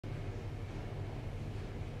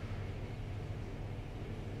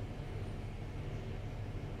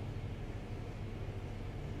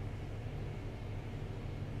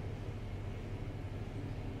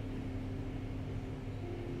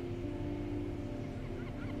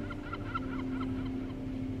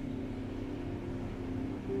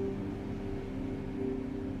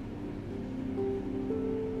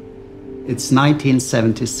It's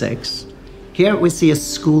 1976. Here we see a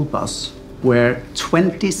school bus where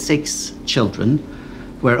 26 children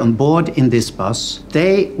were on board in this bus.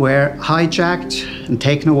 They were hijacked and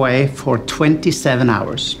taken away for 27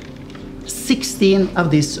 hours. 16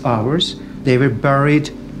 of these hours, they were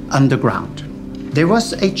buried underground. There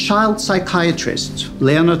was a child psychiatrist,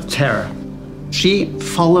 Leonard Terr. She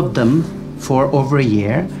followed them for over a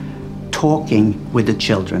year, talking with the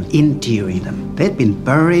children, interviewing them. They'd been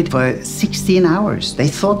buried for 16 hours. They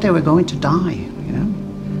thought they were going to die, you know?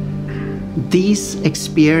 These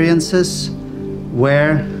experiences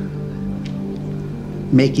were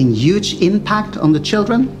making huge impact on the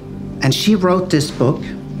children, and she wrote this book,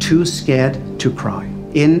 Too Scared to Cry.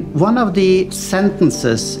 In one of the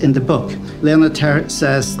sentences in the book, Leonard Terr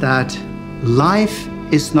says that life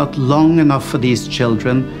is not long enough for these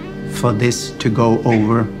children for this to go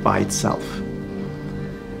over by itself.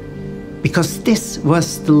 Because this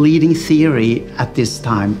was the leading theory at this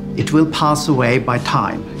time. It will pass away by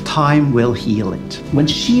time. Time will heal it. When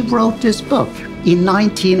she wrote this book in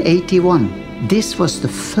 1981, this was the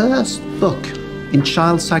first book in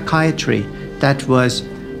child psychiatry that was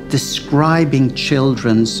describing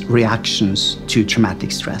children's reactions to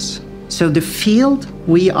traumatic stress. So the field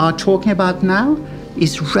we are talking about now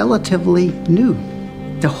is relatively new.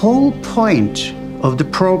 The whole point of the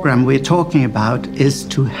program we're talking about is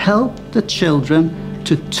to help the children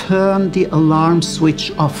to turn the alarm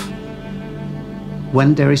switch off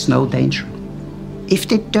when there is no danger. If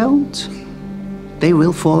they don't, they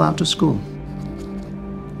will fall out of school.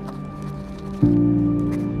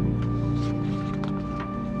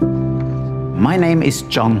 My name is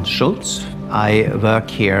Jon Schultz. I work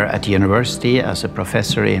here at the university as a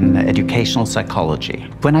professor in educational psychology.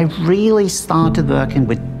 When I really started working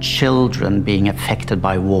with children being affected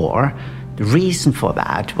by war, the reason for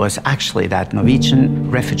that was actually that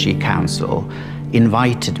Norwegian Refugee Council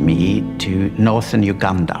invited me to northern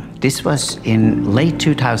Uganda. This was in late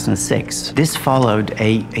 2006. This followed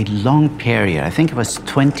a long period, I think it was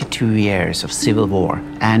 22 years of civil war,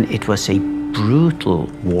 and it was a brutal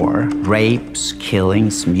war, rapes,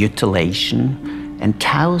 killings, mutilation, and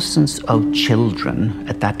thousands of children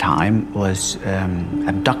at that time was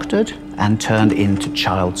abducted and turned into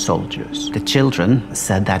child soldiers. The children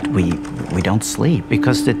said that we don't sleep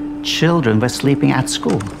because the children were sleeping at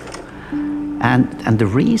school. And the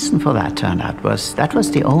reason for that turned out was that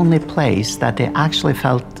was the only place that they actually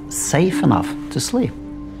felt safe enough to sleep.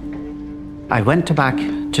 I went back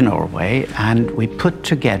to Norway and we put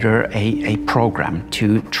together a program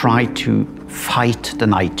to try to fight the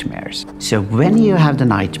nightmares. So when you have the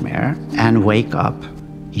nightmare and wake up,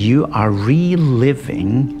 you are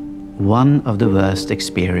reliving one of the worst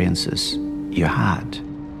experiences you had.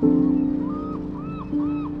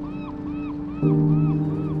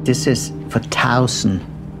 This is for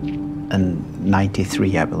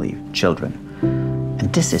 1,093, I believe, children.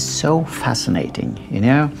 And this is so fascinating, you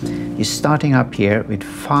know? You're starting up here with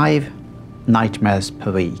 5 nightmares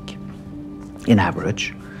per week, in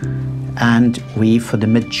average. And for the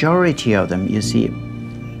majority of them, you see,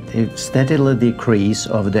 they steadily decrease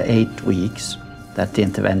over the 8 weeks that the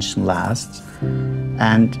intervention lasts.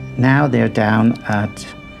 And now they're down at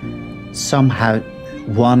somehow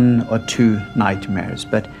 1 or 2 nightmares,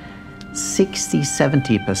 but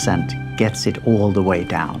 60–70% gets it all the way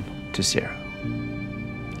down to 0.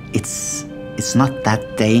 It's not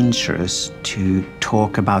that dangerous to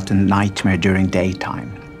talk about a nightmare during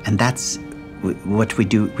daytime. And that's what we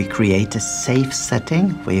do. We create a safe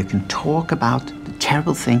setting where you can talk about the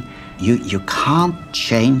terrible thing. You can't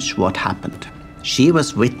change what happened. She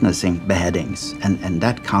was witnessing beheadings, and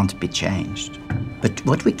that can't be changed. But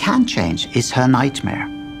what we can change is her nightmare.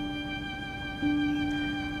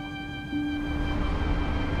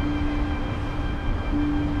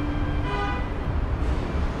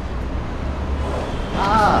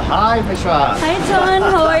 Hi, Mishra. Hi, Jon.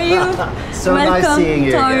 How are you? So nice seeing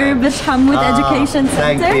you. Welcome to our Hammoud Education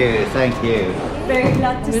Center. Thank you. Very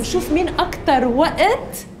glad to see you. بنشوف مين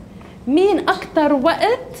أكتر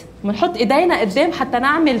وقت بنحط إيدينا قدام حتى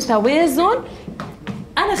نعمل توازن.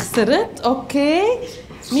 أنا خسرت، أوكي.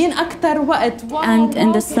 مين أكتر وقت. And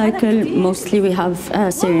in this cycle, mostly we have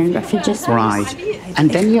Syrian refugees. Right.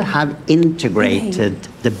 And then you have integrated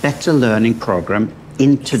the Better Learning program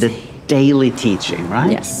into the daily teaching,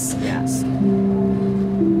 right? Yes. Yes.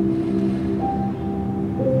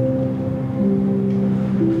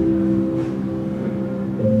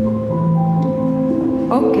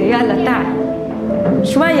 أوكي يلا تعال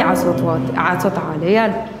شوي على صوت واطي على صوت عالي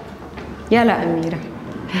يلا يلا أميرة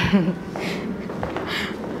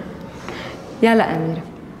يلا أميرة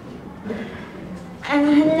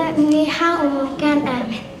أنا هلأ مريحة ومكان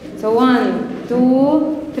آمن. So 1,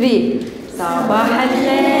 2, 3. صباح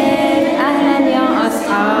الخير أهلا يا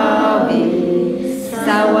أصحابي،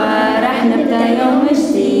 سوا رح نبدأ يوم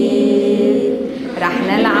جديد، رح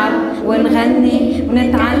نلعب ونغني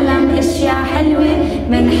ونتعلم أشياء حلوة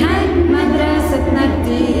منحب مدرستنا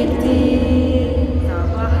كتير.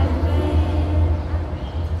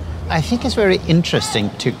 I think it's very interesting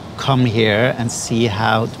to come here and see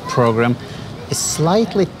how the program is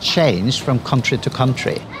slightly changed from country to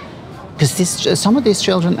country. Because some of these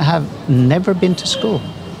children have never been to school.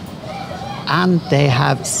 And they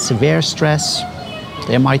have severe stress.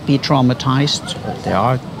 They might be traumatized.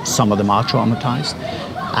 Some of them are traumatized.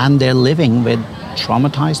 And they're living with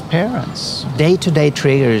traumatized parents. Day-to-day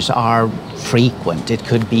triggers are frequent. It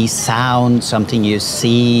could be sound, something you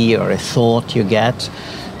see, or a thought you get.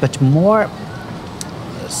 But more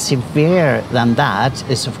severe than that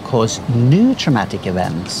is, of course, new traumatic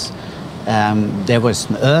events. There was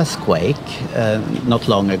an earthquake not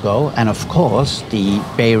long ago, and of course, the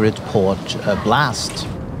Beirut port blast.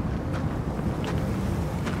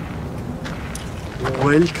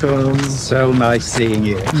 Welcome. So nice seeing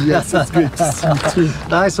you. Yes, it's great to see you too.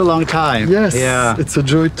 Nice, a long time. Yes, yeah. It's a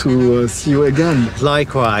joy to see you again.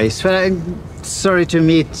 Likewise. Well, I'm sorry to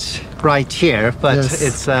meet right here, but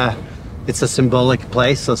yes. It's a symbolic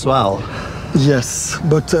place as well. Yes,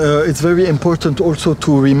 but it's very important also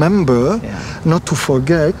to remember, not to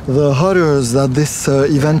forget, the horrors that this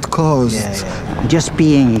event caused. Yeah. Just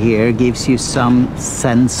being here gives you some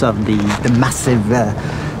sense of the massive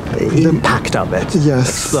impact of it. Yes.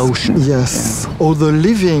 Explosion. Yes. Yeah. All the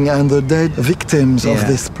living and the dead victims of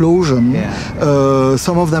the explosion,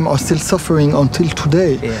 some of them are still suffering until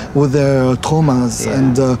today with their traumas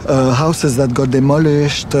and houses that got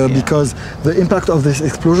demolished because the impact of this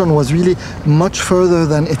explosion was really much further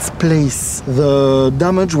than its place. The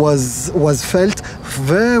damage was felt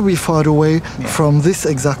very far away from this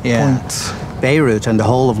exact point. Beirut and the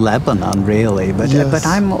whole of Lebanon, really. But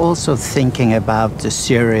I'm also thinking about the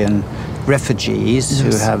Syrian refugees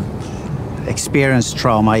who have experienced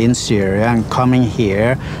trauma in Syria and coming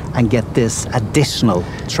here and get this additional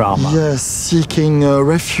trauma. Yes, seeking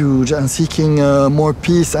refuge and seeking more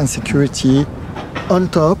peace and security. On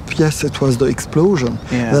top, yes, it was the explosion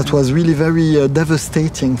that was really very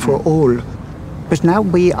devastating for all. But now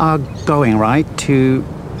we are going, right, to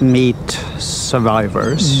meet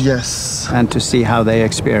survivors. Yes. And to see how they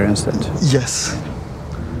experienced it. Yes.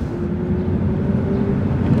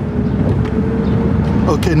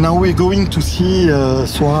 Okay, now we're going to see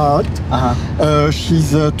Suad.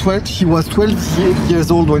 She was 12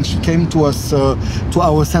 years old when she came to us, to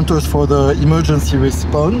our centers for the emergency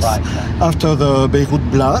response after the Beirut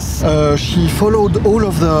blast. She followed all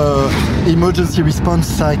of the emergency response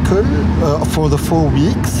cycle for the 4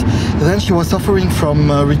 weeks. Then she was suffering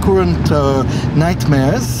from recurrent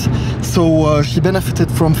nightmares. So she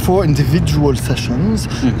benefited from 4 individual sessions,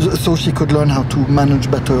 so she could learn how to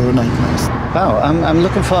manage better nightmares. Wow, I'm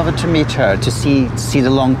looking forward to meet her, to see the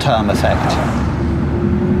long-term effect.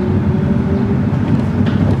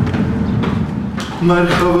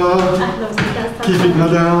 مرحبا كيفك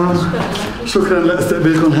مدام؟ شكرا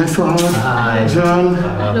لاستقبالكم. هاي سعاد. جان.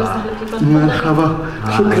 مرحبا.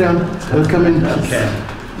 شكرا. Welcome in. Okay.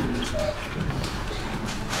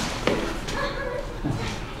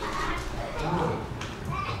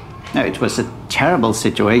 No, it was a terrible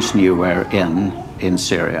situation you were in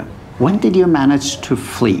Syria. When did you manage to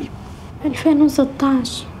flee?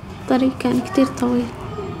 2016. الطريق كان كتير طويل.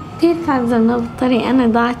 كتير تعذبنا بالطريق. أنا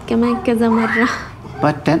ضاعت كمان كذا مرة.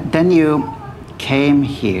 But then you came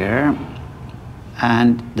here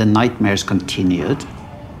and the nightmares continued.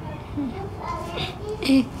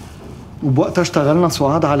 إيه. وبوقتها اشتغلنا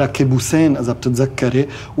سعاد على كابوسين إذا بتتذكري،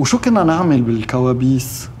 وشو كنا نعمل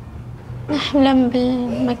بالكوابيس؟ نحلم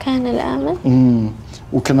بالمكان الآمن.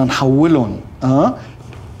 وكنا نحولهم.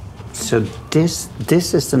 So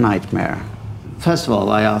this is the nightmare. First of all,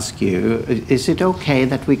 I ask you, is it okay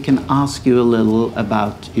that we can ask you a little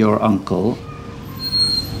about your uncle?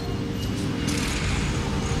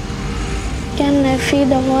 كان في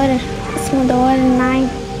دوار اسمه دوار النعيم.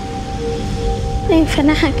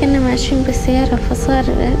 فنحن كنا ماشيين بالسيارة، فصار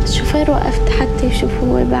الشوفير وقفت حتى يشوف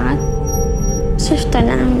هو بعد. شفته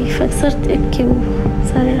لعمي فصرت ابكي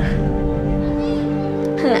وصرخ.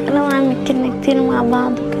 هلا انا وعمي كنا كتير مع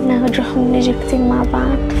بعض وكنا نروح ونجي كتير مع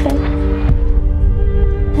بعض.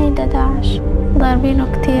 هيدا داعش ضاربينه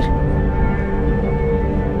كتير.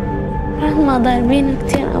 رغم ما ضاربينه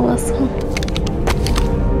كتير قواصهم.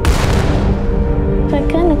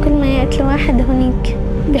 فكانوا كل ما يقتلوا واحد هونيك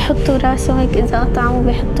بيحطوا راسه هيك إذا قطعوا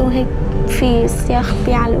بيحطوه هيك في سياخ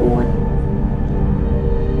بيعلقون.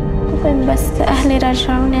 بس أهلي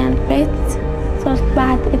رجعوني على البيت صرت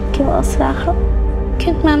بعد أبكي وأصرخ.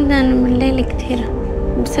 كنت ما بنام من الليل كتير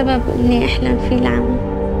بسبب إني أحلم فيه العمى.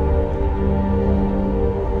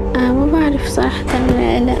 ما بعرف صراحة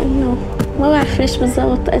لأنه ما بعرف ليش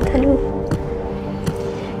بالضبط قتلوه.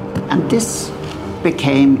 And this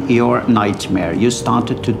became your nightmare. You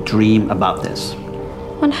started to dream about this.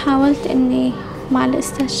 وأنا حاولت إني مع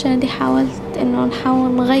الأستاذ شادي حاولت إنه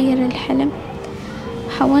نحاول نغير الحلم.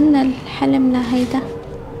 حولنا الحلم لهيدا.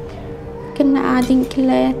 كنا قاعدين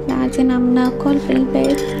كلياتنا قاعدين عم ناكل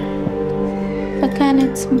بالبيت.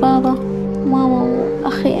 فكانت بابا ماما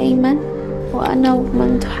وأخي أيمن وأنا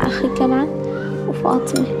وممدوح أخي كمان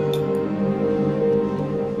وفاطمة.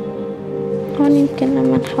 هون يمكن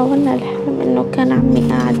لما حولنا الحلم إنه كان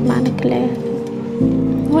عمي قاعد معنا كلياتنا.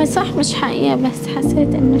 هو صح مش حقيقة بس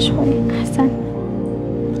حسيت إنه شوي أحسن.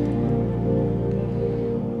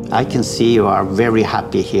 I can see you are very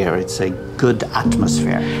happy here. It's a good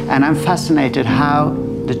atmosphere. And I'm fascinated how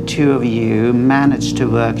the two of you managed to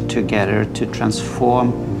work together to transform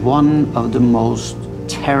one of the most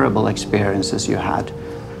terrible experiences you had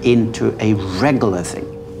into a regular thing.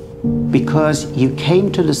 Because you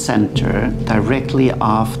came to the center directly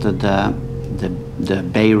after the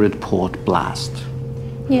Beirut port blast.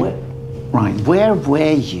 Yeah. Right. Where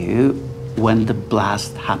were you when the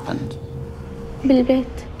blast happened? بالبيت.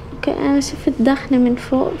 أنا شفت دخنة من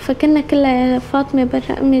فوق فكنا كلها فاطمة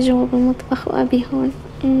برا أمي جوا بالمطبخ وأبي هون.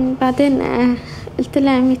 بعدين قلت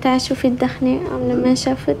لها أمي تعي شوفي الدخنة. لما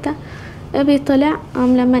شافتها أبي طلع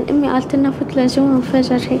لما أمي قالت لنا فوت لجوا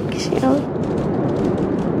انفجر هيك شيء قوي.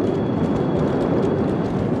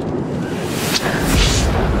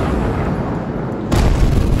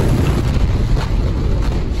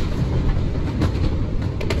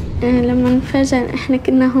 لما انفجر احنا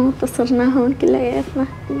كنا هون فصرنا هون كلياتنا.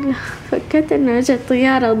 فكرت انه اجت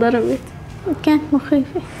طيارة وضربت. كانت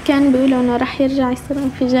مخيفة. كان بيقولوا انه رح يرجع يصير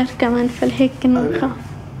انفجار كمان فلهيك كنا نخاف.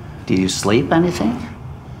 Did you sleep anything?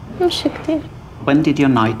 مش كتير. When did your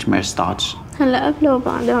nightmare start? هلا قبله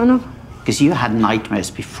وبعده. Because you had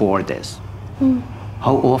nightmares before this.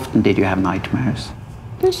 How often did you have nightmares?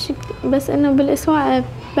 مش كتير بس انه بالاسبوع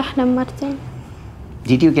بحلم مرتين.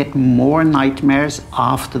 Did you get more nightmares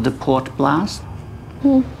after the port blast?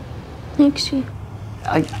 هيك شيء.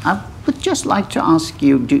 I would just like to ask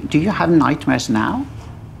you, do you have nightmares now?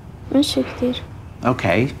 مش كتير.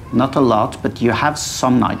 Okay, not a lot, but you have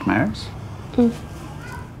some nightmares.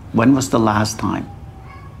 When was the last time?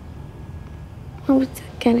 ما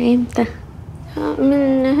بتذكر امتى.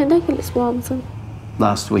 من هداك الاسبوع بظن.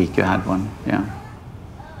 Last week you had one, yeah.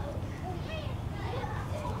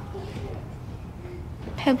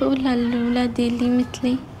 بحب أقول لأولادي اللي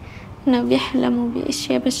مثلي إنه بيحلموا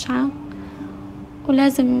بأشياء بشعة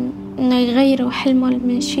ولازم إنه يغيروا حلمهم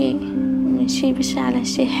من شيء بشع على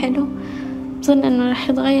شيء حلو. بظن إنه رح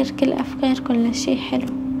يتغير كل أفكاركم لشيء حلو.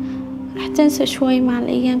 رح تنسوا شوي مع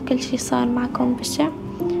الأيام كل شيء صار معكم بشع.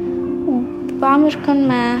 وبعمركم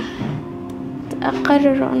ما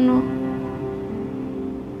تقرروا إنه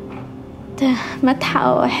ما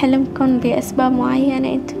تحققوا حلمكم بأسباب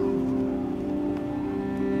معينة انتو.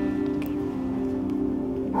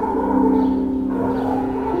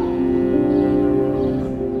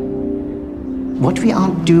 What we are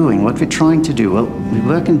doing, what we're trying to do, well, we're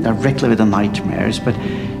working directly with the nightmares, but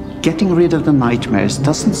getting rid of the nightmares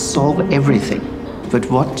doesn't solve everything. But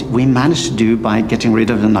what we manage to do by getting rid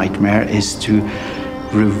of the nightmare is to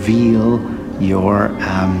reveal your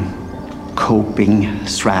coping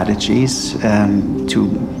strategies, to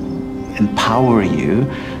empower you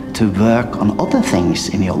to work on other things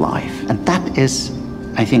in your life. And that is,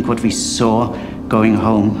 I think, what we saw going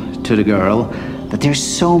home to the girl, that there's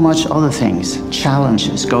so much other things,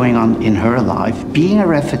 challenges going on in her life. Being a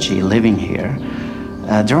refugee living here,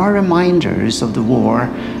 there are reminders of the war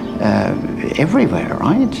everywhere,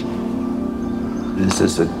 right? This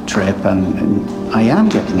is a trip and I am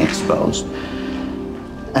getting exposed.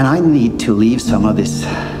 And I need to leave some of this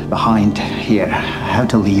behind here. I have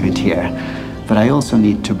to leave it here. But I also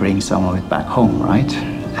need to bring some of it back home, right?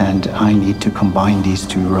 And I need to combine these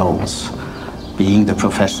two roles, being the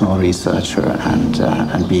professional researcher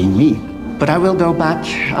and being me. But I will go back.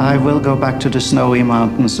 I will go back to the snowy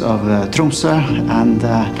mountains of Tromsø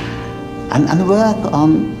and work on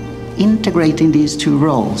integrating these two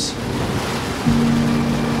roles.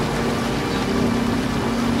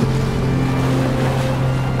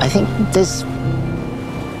 I think this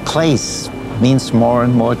place means more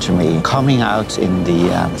and more to me. Coming out in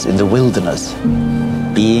the wilderness,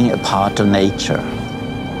 being a part of nature.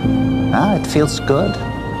 It feels good.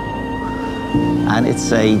 And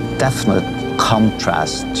it's a definite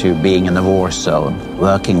contrast to being in a war zone,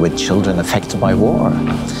 working with children affected by war.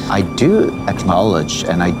 I do acknowledge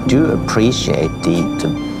and I do appreciate the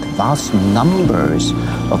vast numbers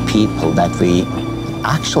of people that we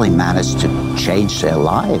actually managed to change their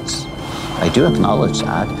lives. I do acknowledge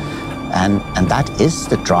that. And that is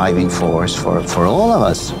the driving force for all of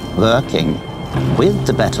us working with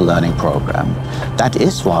the Better Learning Program. That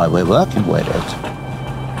is why we're working with it.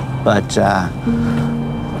 But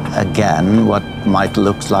again, what might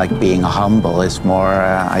look like being humble is more,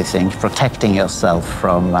 I think, protecting yourself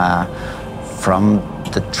from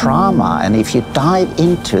the trauma. And if you dive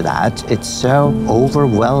into that, it's so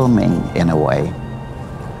overwhelming in a way.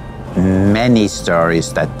 Many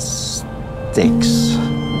stories that sticks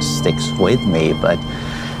with me, but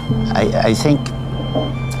I think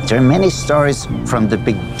there are many stories from the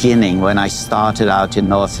beginning when I started out in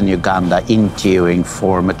northern Uganda interviewing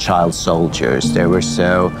former child soldiers. They were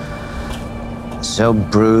so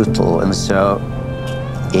brutal and so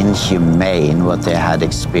inhumane what they had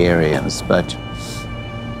experienced, but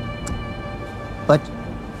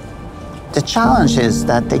the challenge is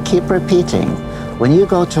that they keep repeating. When you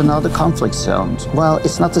go to another conflict zone, well,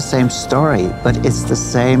 it's not the same story, but it's the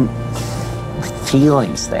same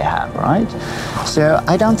feelings they have, right? So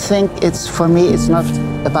I don't think for me, it's not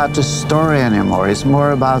about the story anymore. It's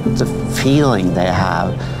more about the feeling they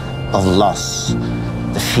have of loss,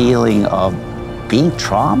 the feeling of being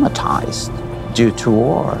traumatized due to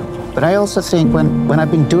war. But I also think when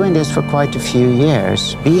I've been doing this for quite a few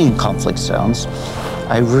years, being in conflict zones,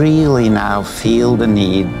 I really now feel the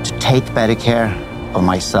need to take better care of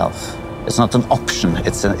myself. It's not an option,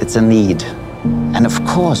 it's a need. And of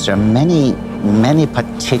course, there are many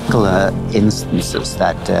particular instances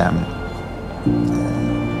that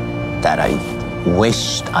I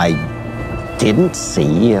wished I didn't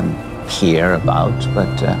see and hear about,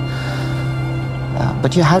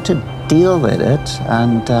 but you have to deal with it,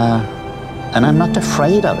 and I'm not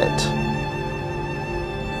afraid of it.